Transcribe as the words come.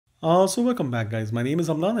So welcome back guys, my name is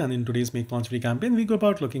Amlan and in today's Make Launch Free campaign we go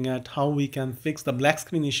about looking at how we can fix the black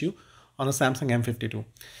screen issue on a Samsung M52.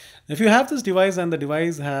 If you have this device and the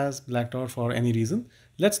device has blacked out for any reason,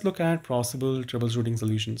 let's look at possible troubleshooting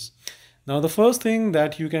solutions. Now the first thing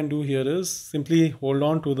that you can do here is simply hold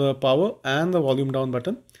on to the power and the volume down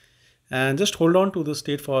button and just hold on to the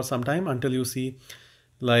state for some time until you see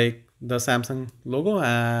like the Samsung logo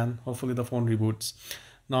and hopefully the phone reboots.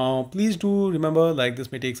 Now please do remember, like, this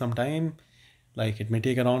may take some time, like it may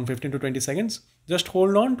take around 15 to 20 seconds. Just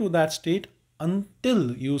hold on to that state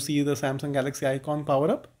until you see the Samsung Galaxy icon power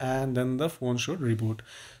up and then the phone should reboot.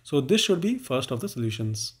 So this should be first of the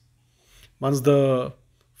solutions. Once the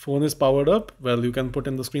phone is powered up, well, you can put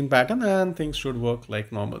in the screen pattern and things should work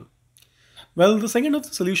like normal. Well, the second of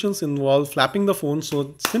the solutions involve flapping the phone.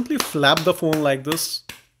 So simply flap the phone like this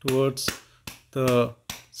towards the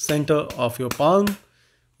center of your palm.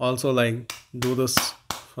 Also, like, do this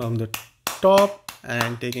from the top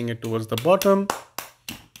and taking it towards the bottom.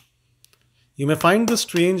 You may find this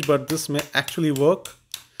strange, but this may actually work.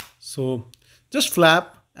 So just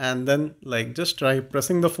flap and then like just try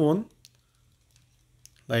pressing the phone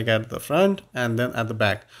like at the front and then at the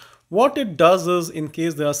back. What it does is, in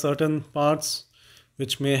case there are certain parts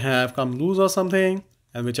which may have come loose or something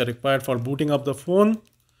and which are required for booting up the phone,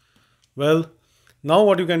 well, now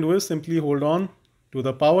what you can do is simply hold on to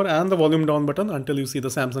the power and the volume down button until you see the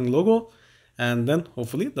Samsung logo, and then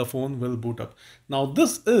hopefully the phone will boot up. Now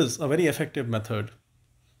this is a very effective method,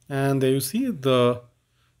 and there you see the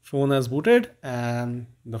phone has booted and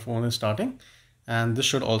the phone is starting, and this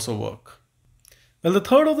should also work. Well, the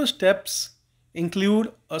third of the steps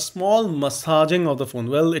include a small massaging of the phone.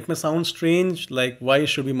 Well, it may sound strange, like why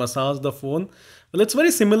should we massage the phone? Well, it's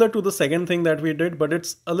very similar to the second thing that we did, but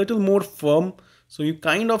it's a little more firm. So you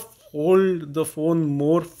kind of hold the phone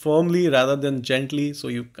more firmly rather than gently. So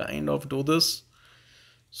you kind of do this.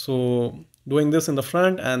 So doing this in the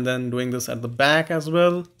front and then doing this at the back as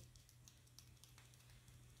well.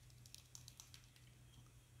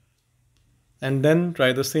 And then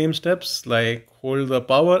try the same steps, like hold the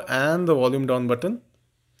power and the volume down button.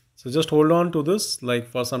 So just hold on to this like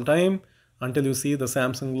for some time until you see the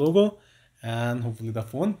Samsung logo, and hopefully the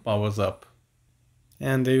phone powers up.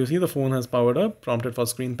 And there you see the phone has powered up, prompted for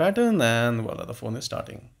screen pattern, and voila, the phone is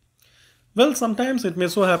starting. Well, sometimes it may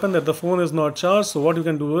so happen that the phone is not charged. So what you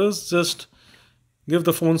can do is just give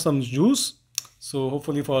the phone some juice. So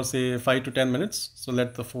hopefully for say 5 to 10 minutes. So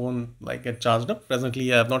let the phone like get charged up.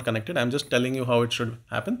 Presently I have not connected. I'm just telling you how it should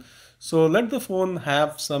happen. So let the phone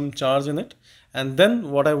have some charge in it. And then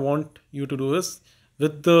what I want you to do is,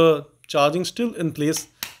 with the charging still in place,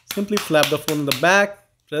 simply flap the phone in the back,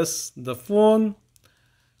 press the phone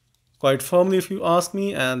quite firmly if you ask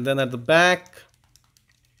me, and then at the back,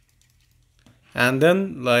 and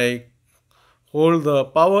then like hold the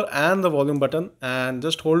power and the volume button and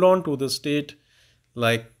just hold on to the state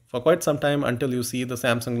like for quite some time until you see the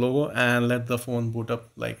Samsung logo, and let the phone boot up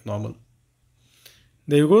like normal.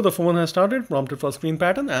 There you go, the phone has started, prompted for screen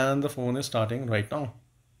pattern, and the phone is starting right now.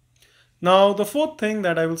 Now the fourth thing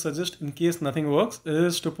that I will suggest in case nothing works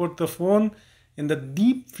is to put the phone in the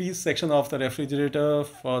deep freeze section of the refrigerator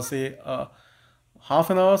for say half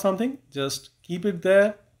an hour or something. Just keep it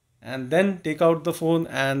there and then take out the phone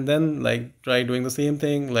and then like try doing the same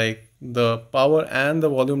thing, like the power and the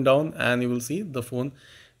volume down, and you will see the phone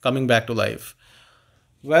coming back to life.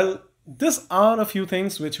 Well, these are a few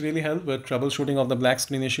things which really help with troubleshooting of the black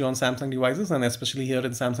screen issue on Samsung devices, and especially here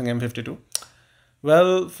in Samsung M52.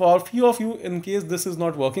 Well, for a few of you, in case this is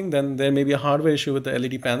not working, then there may be a hardware issue with the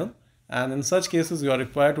LED panel, and in such cases you are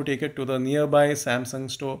required to take it to the nearby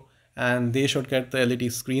Samsung store and they should get the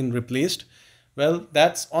LED screen replaced. Well,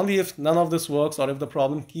 that's only if none of this works or if the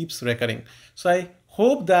problem keeps recurring. So I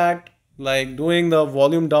hope that like doing the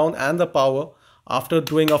volume down and the power after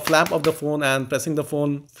doing a flap of the phone and pressing the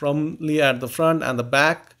phone firmly at the front and the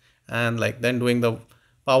back, and like then doing the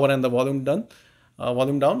power and the volume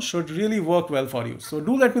down should really work well for you. So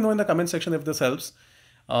do let me know in the comment section if this helps.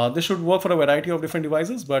 This should work for a variety of different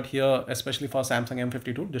devices, but here especially for Samsung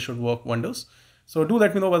M52 this should work wonders. So do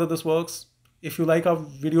let me know whether this works. If you like our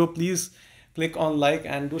video, please click on like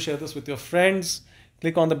and do share this with your friends.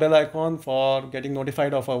 Click on the bell icon for getting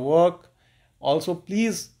notified of our work. Also,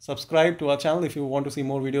 please subscribe to our channel if you want to see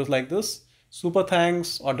more videos like this. Super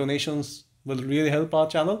thanks or donations will really help our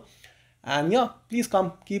channel. And yeah, please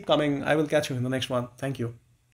keep coming. I will catch you in the next one. Thank you.